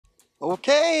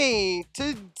Okay,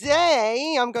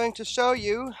 today I'm going to show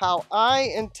you how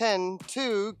I intend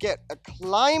to get a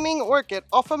climbing orchid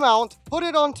off a mount, put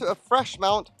it onto a fresh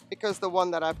mount because the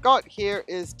one that I've got here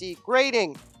is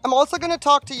degrading. I'm also going to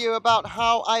talk to you about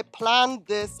how I planned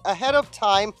this ahead of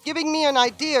time, giving me an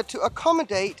idea to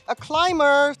accommodate a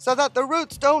climber so that the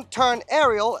roots don't turn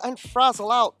aerial and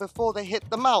frazzle out before they hit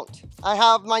the mount. I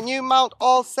have my new mount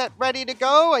all set ready to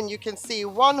go, and you can see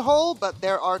one hole, but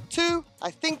there are two.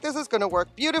 I think this is going to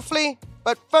work beautifully.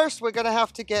 But first we're going to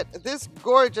have to get this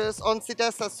gorgeous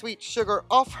Oncidium sweet sugar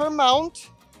off her mount.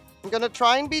 I'm going to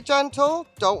try and be gentle,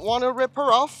 don't want to rip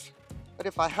her off, but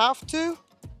if I have to,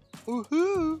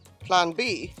 woohoo, plan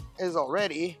B is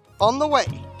already on the way.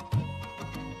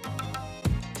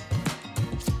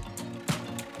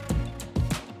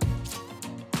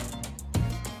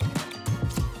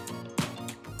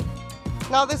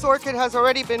 Now this orchid has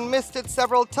already been misted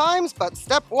several times, but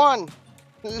step one,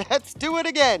 let's do it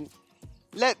again.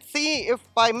 Let's see if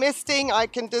by misting I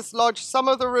can dislodge some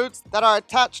of the roots that are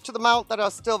attached to the mount that are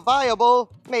still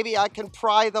viable. Maybe I can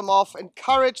pry them off,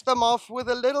 encourage them off with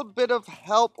a little bit of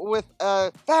help with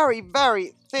a very,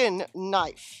 very thin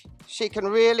knife. She can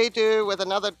really do with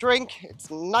another drink.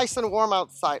 It's nice and warm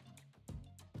outside.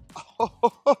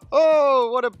 Oh,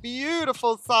 what a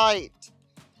beautiful sight.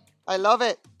 I love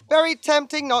it. Very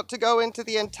tempting not to go into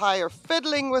the entire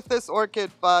fiddling with this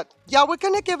orchid, but yeah, we're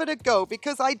going to give it a go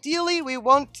because ideally we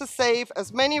want to save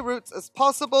as many roots as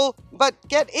possible, but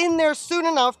get in there soon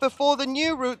enough before the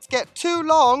new roots get too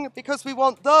long because we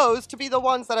want those to be the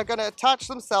ones that are going to attach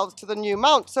themselves to the new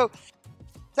mount. So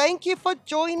thank you for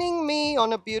joining me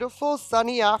on a beautiful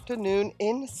sunny afternoon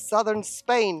in southern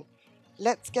Spain.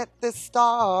 Let's get this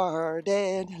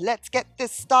started. Let's get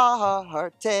this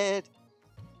started.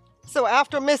 So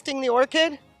after misting the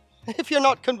orchid, if you're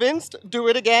not convinced, do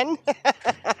it again.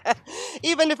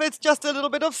 Even if it's just a little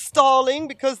bit of stalling,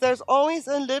 because there's always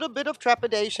a little bit of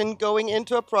trepidation going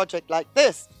into a project like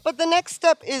this. But the next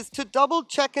step is to double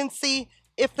check and see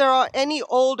if there are any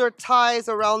older ties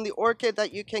around the orchid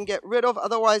that you can get rid of.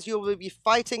 Otherwise, you will be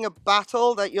fighting a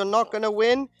battle that you're not going to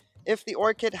win if the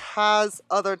orchid has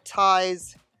other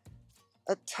ties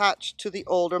attached to the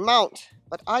older mount.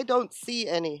 But I don't see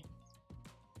any.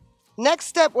 Next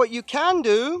step, what you can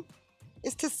do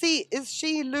is to see, is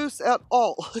she loose at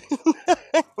all?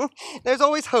 There's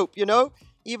always hope, you know,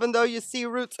 even though you see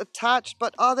roots attached,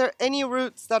 but are there any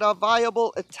roots that are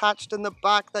viable attached in the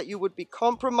back that you would be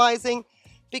compromising?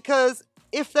 Because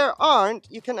if there aren't,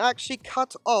 you can actually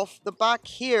cut off the back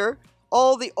here,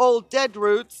 all the old dead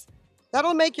roots.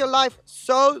 That'll make your life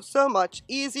so much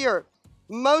easier.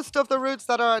 Most of the roots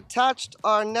that are attached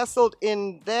are nestled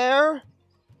in there.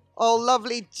 All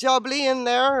lovely jubbly in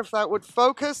there, if that would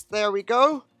focus. There we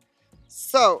go.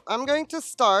 So I'm going to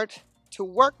start to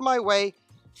work my way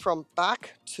from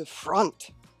back to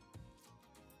front.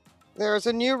 There's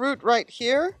a new root right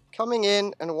here coming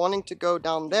in and wanting to go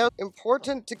down there.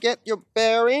 Important to get your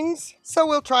bearings, so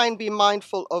we'll try and be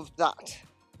mindful of that.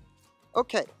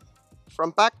 Okay,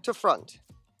 from back to front.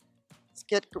 Let's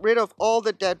get rid of all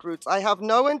the dead roots. I have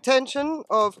no intention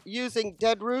of using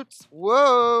dead roots.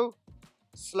 Whoa!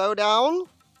 Slow down.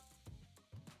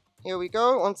 Here we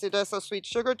go. Oncidium sweet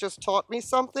sugar just taught me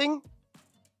something.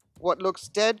 What looks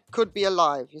dead could be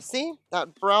alive. You see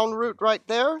that brown root right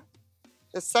there?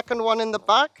 The second one in the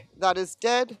back, that is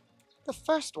dead. The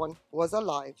first one was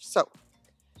alive. So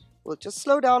we'll just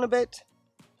slow down a bit.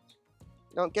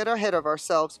 Don't get ahead of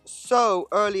ourselves so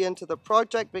early into the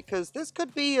project because this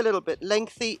could be a little bit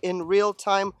lengthy in real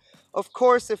time. Of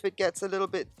course, if it gets a little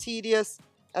bit tedious,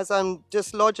 as I'm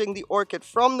dislodging the orchid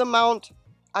from the mount,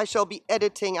 I shall be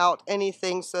editing out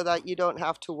anything so that you don't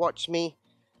have to watch me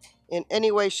in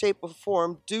any way, shape, or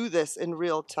form do this in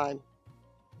real time.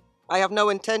 I have no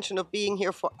intention of being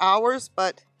here for hours,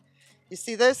 but you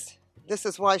see this? This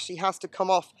is why she has to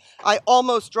come off. I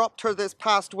almost dropped her this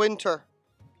past winter.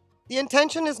 The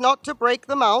intention is not to break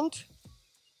the mount.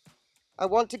 I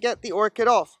want to get the orchid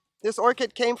off. This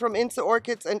orchid came from Insa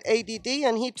Orchids and ADD,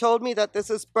 and he told me that this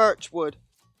is birch wood.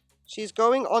 She's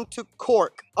going onto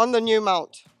cork on the new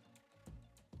mount.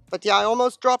 But yeah, I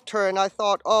almost dropped her and I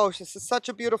thought, oh, this is such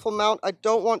a beautiful mount. I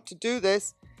don't want to do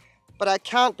this, but I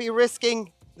can't be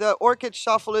risking the orchid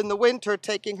shuffle in the winter,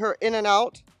 taking her in and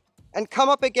out, and come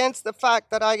up against the fact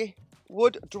that I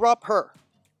would drop her.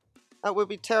 That would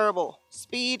be terrible.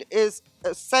 Speed is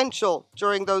essential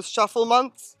during those shuffle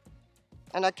months,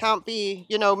 and I can't be,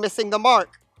 you know, missing the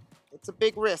mark. It's a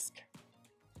big risk.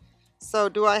 So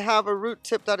do I have a root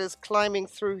tip that is climbing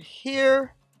through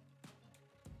here?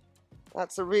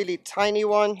 That's a really tiny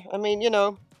one. I mean, you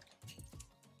know,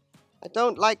 I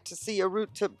don't like to see a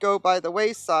root tip go by the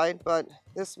wayside, but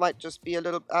this might just be a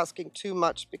little asking too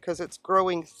much because it's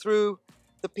growing through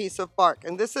the piece of bark.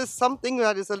 And this is something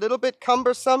that is a little bit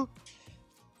cumbersome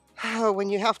when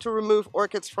you have to remove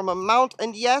orchids from a mount.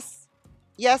 And yes,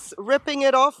 ripping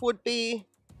it off would be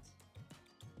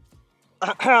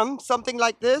something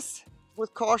like this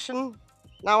with caution.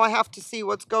 Now I have to see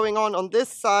what's going on this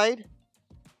side,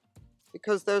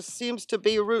 because there seems to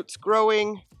be roots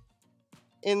growing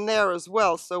in there as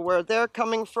well. So where they're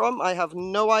coming from, I have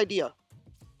no idea.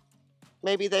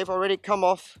 Maybe they've already come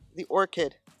off the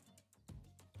orchid.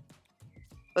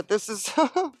 But this is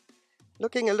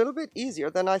looking a little bit easier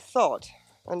than I thought.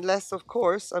 Unless, of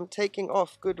course, I'm taking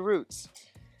off good roots.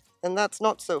 And that's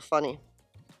not so funny.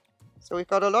 So we've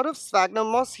got a lot of sphagnum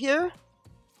moss here,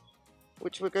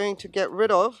 which we're going to get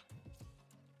rid of,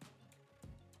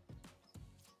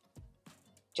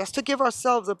 just to give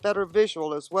ourselves a better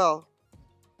visual as well.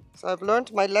 So I've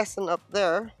learned my lesson up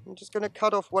there. I'm just going to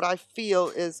cut off what I feel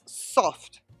is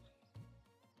soft.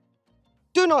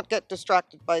 Do not get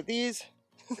distracted by these.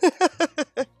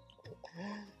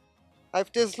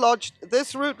 I've dislodged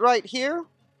this root right here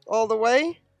all the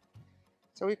way.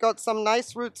 So we've got some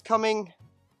nice roots coming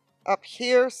up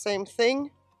here, same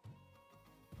thing.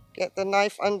 Get the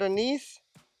knife underneath.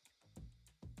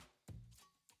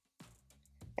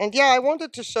 And yeah, I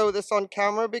wanted to show this on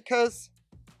camera because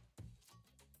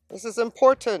this is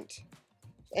important.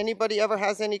 If anybody ever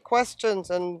has any questions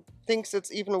and thinks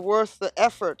it's even worth the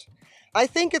effort, I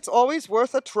think it's always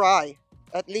worth a try,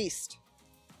 at least.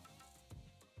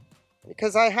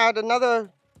 Because I had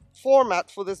another format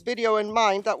for this video in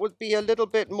mind that would be a little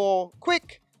bit more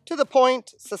quick, to the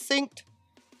point, succinct.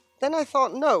 Then I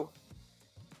thought, no.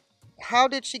 How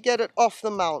did she get it off the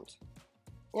mount?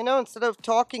 You know, instead of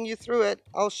talking you through it,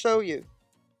 I'll show you.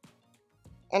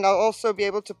 And I'll also be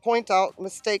able to point out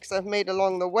mistakes I've made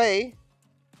along the way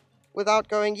without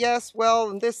going, yes, well,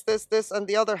 and this, and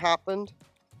the other happened.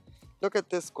 Look at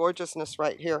this gorgeousness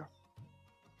right here.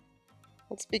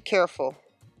 Let's be careful.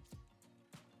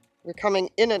 We're coming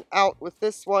in and out with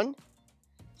this one.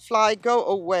 Fly, go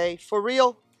away. For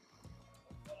real.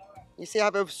 You see, I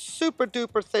have a super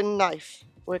duper thin knife.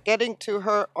 We're getting to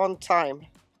her on time.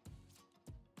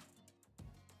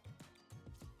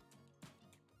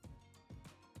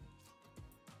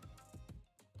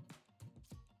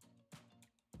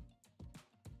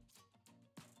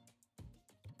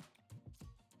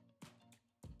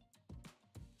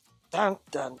 Dun,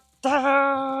 dun,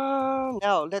 dun.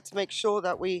 Now let's make sure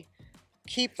that we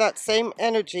keep that same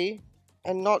energy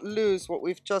and not lose what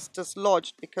we've just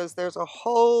dislodged, because there's a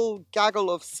whole gaggle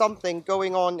of something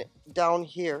going on down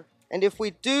here. And if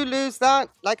we do lose that,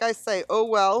 like I say, oh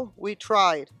well, we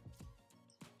tried.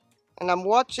 And I'm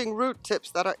watching root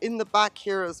tips that are in the back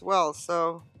here as well.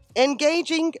 So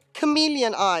engaging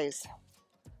chameleon eyes.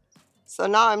 So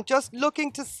now I'm just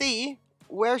looking to see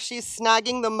where she's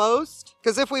snagging the most.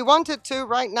 Because if we wanted to,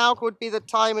 right now would be the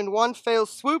time in one fell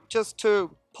swoop just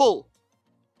to pull.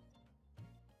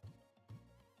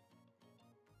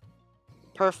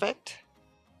 Perfect.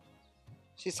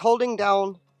 She's holding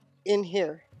down in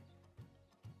here.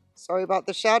 Sorry about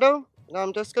the shadow. Now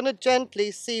I'm just going to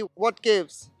gently see what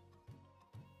gives.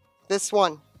 This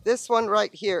one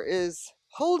right here is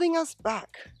holding us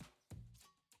back.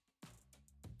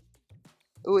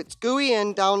 Ooh, it's gooey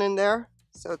and down in there,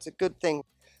 so it's a good thing.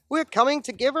 We're coming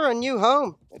to give her a new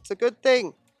home. It's a good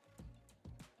thing.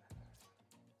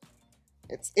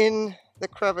 It's in the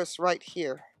crevice right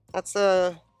here. That's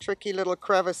a tricky little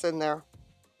crevice in there.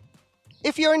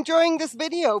 If you're enjoying this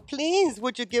video, please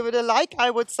would you give it a like? I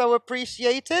would so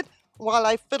appreciate it. While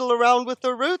I fiddle around with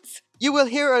the roots, you will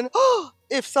hear an oh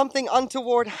if something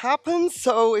untoward happens.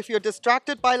 So if you're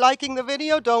distracted by liking the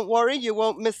video, don't worry, you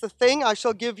won't miss a thing. I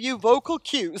shall give you vocal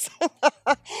cues.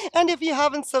 And if you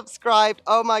haven't subscribed,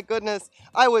 oh my goodness,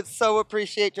 I would so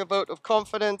appreciate your vote of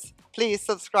confidence. Please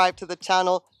subscribe to the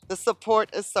channel. The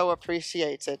support is so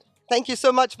appreciated. Thank you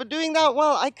so much for doing that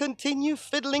while I continue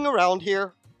fiddling around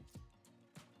here.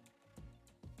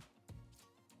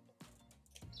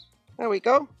 There we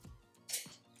go.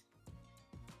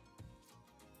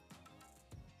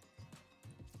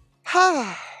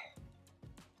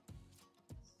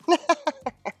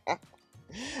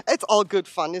 It's all good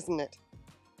fun, isn't it?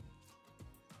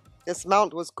 This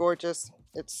mount was gorgeous.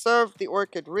 It served the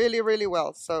orchid really, really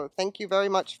well. So thank you very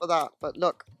much for that. But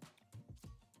look,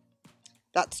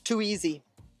 that's too easy.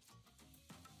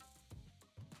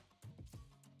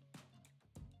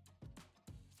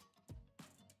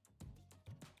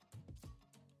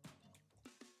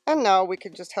 And now we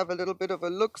can just have a little bit of a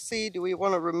look-see. Do we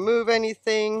want to remove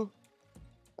anything?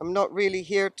 I'm not really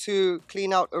here to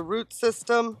clean out a root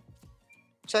system.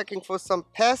 Checking for some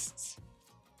pests.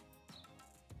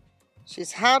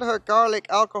 She's had her garlic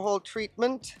alcohol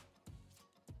treatment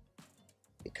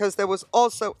because there was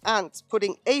also ants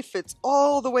putting aphids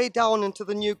all the way down into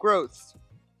the new growths.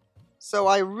 So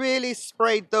I really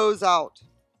sprayed those out.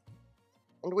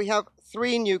 And we have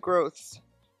 3 new growths.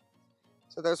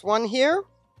 So there's 1 here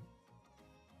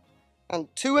and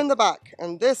 2 in the back.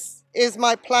 And this is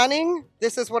my planning.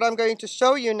 This is what I'm going to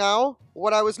show you now,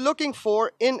 what I was looking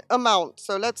for in a mount.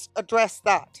 So let's address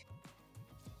that.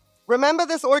 Remember,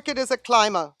 this orchid is a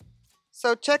climber.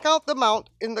 So check out the mount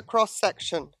in the cross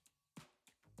section.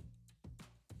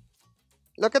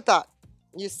 Look at that.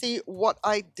 You see what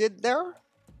I did there?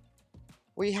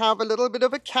 We have a little bit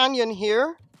of a canyon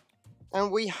here,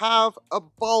 and we have a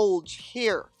bulge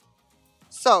here.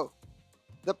 So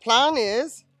the plan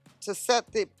is to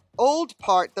set the old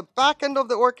part, the back end of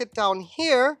the orchid down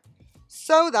here,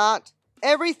 so that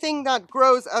everything that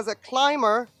grows as a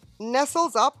climber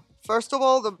nestles up. First of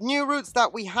all, the new roots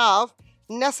that we have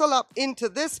nestle up into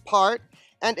this part,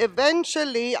 and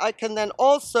eventually I can then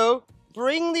also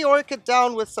bring the orchid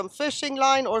down with some fishing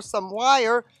line or some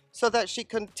wire so that she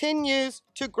continues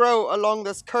to grow along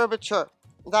this curvature.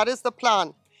 That is the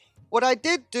plan. What I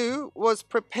did do was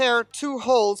prepare 2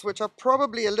 holes, which are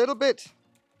probably a little bit,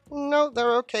 no,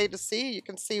 they're okay to see. You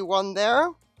can see 1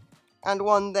 there and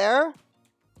 1 there,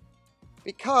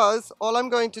 because all I'm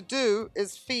going to do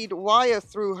is feed wire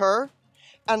through her.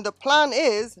 And the plan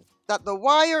is that the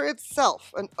wire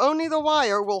itself, and only the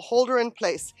wire, will hold her in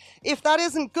place. If that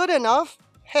isn't good enough,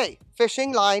 hey,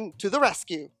 fishing line to the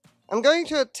rescue. I'm going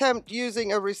to attempt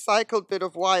using a recycled bit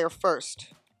of wire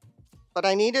first, but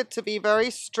I need it to be very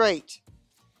straight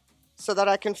so that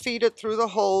I can feed it through the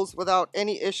holes without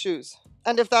any issues.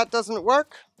 And if that doesn't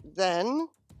work, then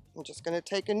I'm just going to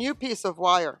take a new piece of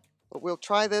wire, but we'll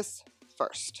try this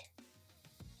first.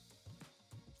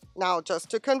 Now, just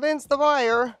to convince the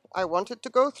wire, I want it to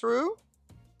go through.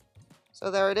 So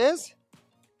there it is.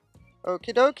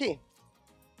 Okie dokie.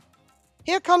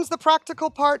 Here comes the practical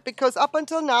part, because up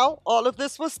until now, all of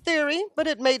this was theory, but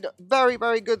it made very,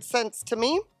 very good sense to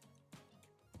me.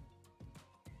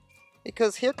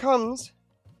 Because here comes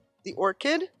the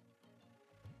orchid.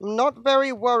 I'm not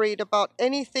very worried about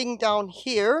anything down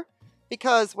here,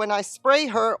 because when I spray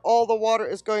her, all the water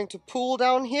is going to pool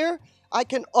down here. I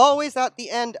can always at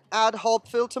the end add hulb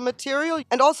filter material.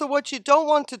 And also, what you don't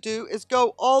want to do is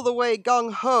go all the way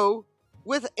gung-ho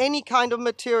with any kind of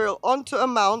material onto a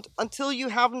mount until you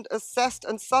haven't assessed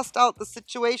and sussed out the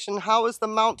situation. How is the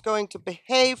mount going to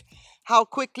behave? How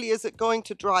quickly is it going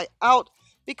to dry out?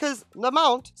 Because the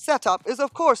mount setup is,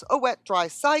 of course, a wet-dry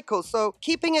cycle. So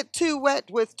keeping it too wet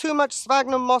with too much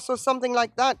sphagnum moss or something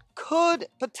like that could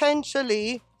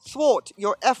potentially thwart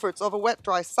your efforts of a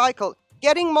wet-dry cycle.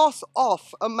 Getting moss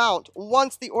off a mount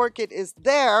once the orchid is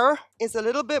there is a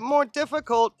little bit more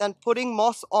difficult than putting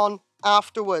moss on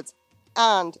afterwards.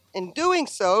 And in doing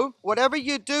so, whatever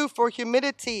you do for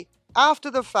humidity after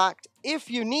the fact, if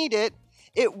you need it,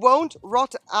 it won't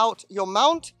rot out your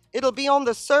mount. It'll be on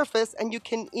the surface, and you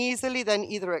can easily then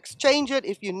either exchange it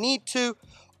if you need to,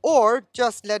 or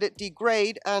just let it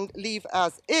degrade and leave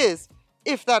as is,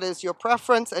 if that is your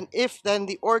preference, and if then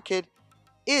the orchid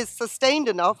is sustained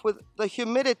enough with the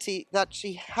humidity that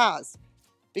she has.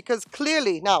 Because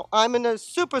clearly, now, I'm in a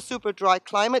super, super dry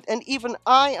climate, and even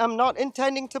I am not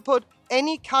intending to put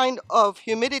any kind of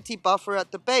humidity buffer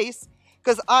at the base,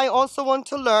 because I also want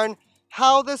to learn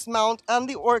how this mount and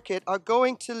the orchid are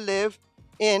going to live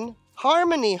in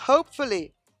harmony,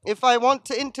 hopefully. If I want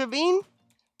to intervene,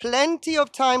 plenty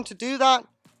of time to do that.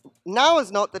 Now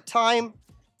is not the time.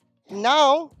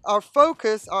 Now, our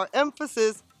focus, our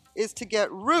emphasis is to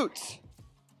get roots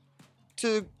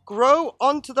to grow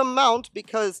onto the mount,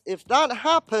 because if that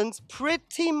happens,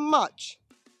 pretty much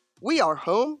we are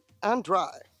home and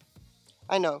dry.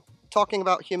 I know, talking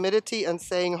about humidity and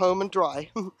saying home and dry.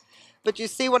 But you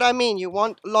see what I mean? You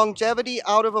want longevity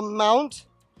out of a mount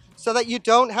so that you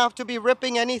don't have to be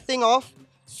ripping anything off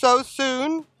so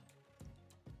soon,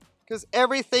 because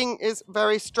everything is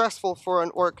very stressful for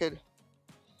an orchid.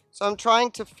 So I'm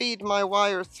trying to feed my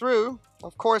wire through.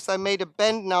 Of course, I made a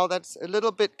bend now that's a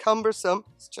little bit cumbersome.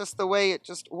 It's just the way it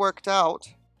just worked out.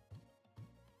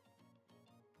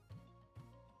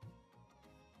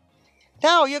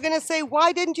 Now, you're going to say,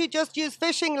 why didn't you just use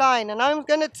fishing line? And I'm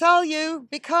going to tell you,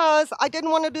 because I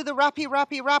didn't want to do the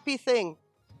rappy thing.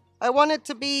 I wanted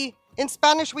to be, in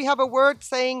Spanish, we have a word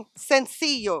saying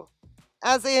sencillo,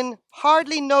 as in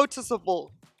hardly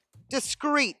noticeable,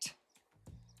 discreet.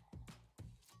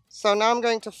 So now I'm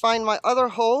going to find my other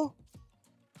hole.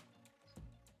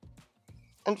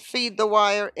 and feed the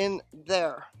wire in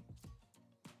there.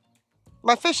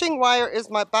 My fishing wire is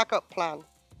my backup plan.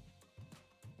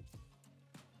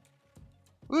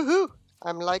 Woohoo!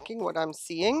 I'm liking what I'm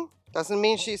seeing. Doesn't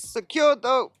mean she's secured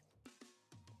though.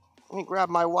 Let me grab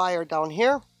my wire down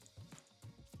here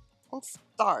and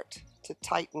start to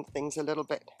tighten things a little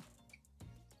bit.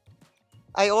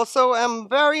 I also am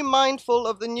very mindful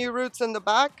of the new roots in the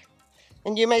back.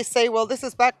 And you may say, well, this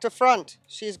is back to front.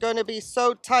 She's going to be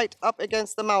so tight up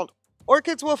against the mount.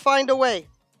 Orchids will find a way.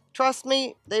 Trust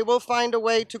me, they will find a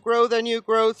way to grow their new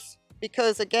growths.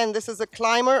 Because again, this is a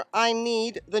climber. I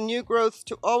need the new growths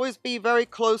to always be very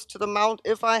close to the mount.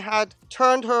 If I had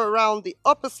turned her around the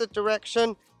opposite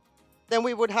direction, then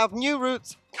we would have new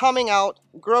roots coming out,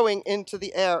 growing into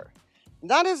the air.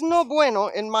 That is no bueno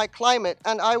in my climate,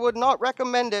 and I would not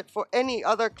recommend it for any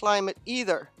other climate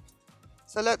either.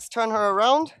 So let's turn her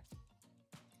around.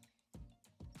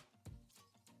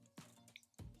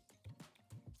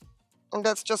 And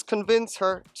let's just convince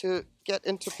her to get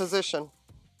into position.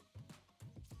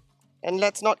 And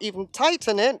let's not even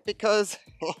tighten it because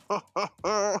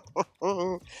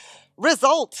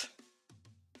result.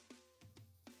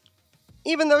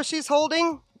 Even though she's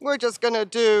holding, we're just gonna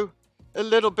do a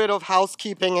little bit of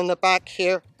housekeeping in the back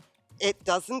here. It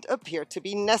doesn't appear to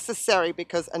be necessary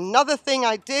because another thing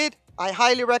I did, I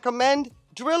highly recommend,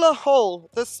 drill a hole,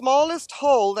 the smallest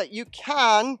hole that you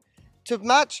can to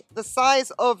match the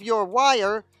size of your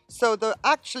wire, so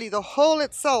actually the hole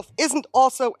itself isn't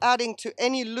also adding to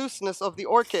any looseness of the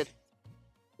orchid.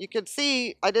 You can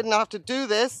see I didn't have to do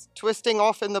this, twisting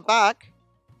off in the back.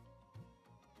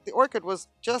 The orchid was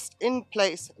just in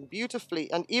place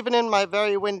beautifully, and even in my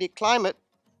very windy climate,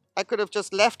 I could have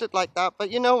just left it like that,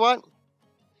 but you know what?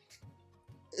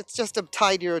 It's just a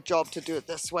tidier job to do it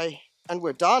this way, and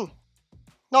we're done.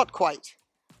 Not quite.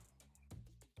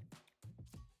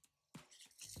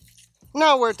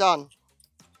 Now we're done.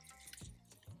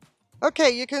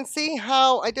 Okay, you can see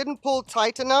how I didn't pull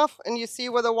tight enough, and you see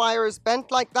where the wire is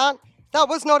bent like that. That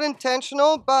was not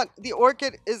intentional, but the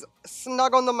orchid is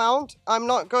snug on the mount. I'm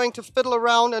not going to fiddle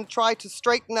around and try to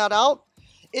straighten that out.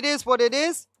 It is what it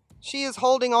is. She is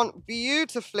holding on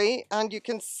beautifully, and you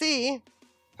can see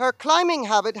her climbing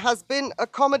habit has been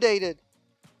accommodated.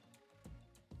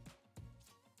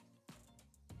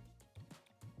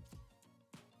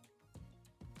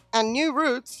 And new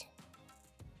roots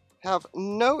have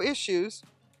no issues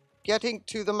getting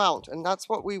to the mount, and that's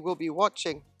what we will be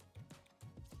watching.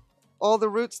 All the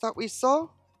roots that we saw,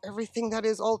 everything that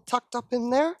is all tucked up in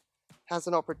there, has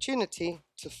an opportunity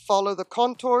to follow the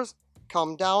contours,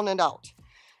 come down and out.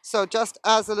 So just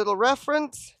as a little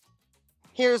reference,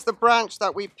 here's the branch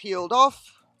that we peeled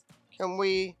off. Can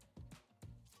we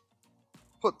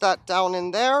put that down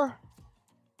in there?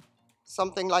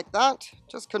 Something like that.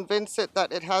 Just convince it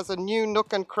that it has a new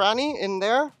nook and cranny in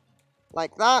there,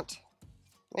 like that.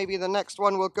 Maybe the next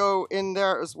one will go in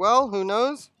there as well, who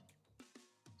knows?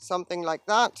 Something like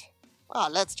that.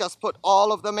 Let's just put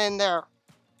all of them in there.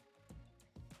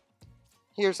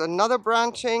 Here's another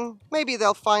branching. Maybe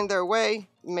they'll find their way,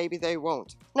 maybe they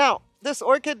won't. Now, this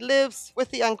orchid lives with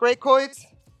the angraecoids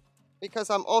because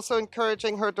I'm also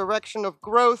encouraging her direction of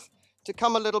growth to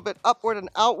come a little bit upward and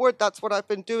outward. That's what I've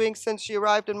been doing since she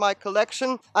arrived in my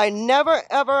collection. I never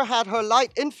ever had her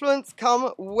light influence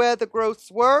come where the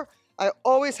growths were. I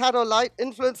always had her light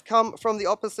influence come from the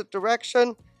opposite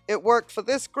direction. It worked for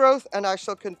this growth, and I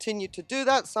shall continue to do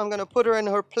that. So I'm going to put her in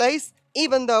her place.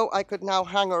 Even though I could now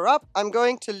hang her up, I'm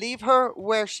going to leave her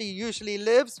where she usually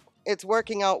lives. It's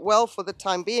working out well for the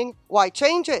time being. Why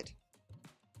change it?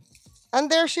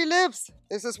 And there she lives.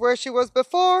 This is where she was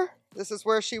before. This is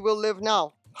where she will live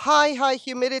now. High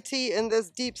humidity in this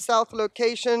deep south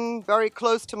location, very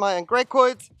close to my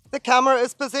angraecoids. The camera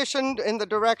is positioned in the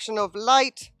direction of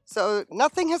light, so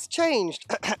nothing has changed.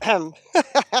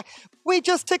 We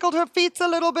just tickled her feet a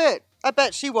little bit. I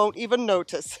bet she won't even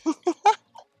notice.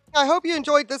 I hope you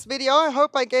enjoyed this video. I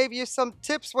hope I gave you some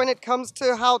tips when it comes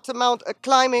to how to mount a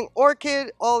climbing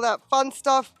orchid, all that fun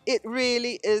stuff. It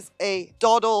really is a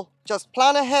doddle. Just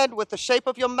plan ahead with the shape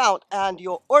of your mount and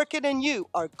your orchid and you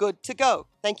are good to go.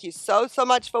 Thank you so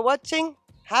much for watching.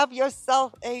 Have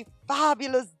yourself a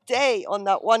fabulous day, on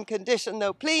that one condition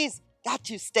though, please, that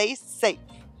you stay safe.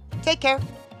 Take care.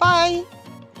 Bye.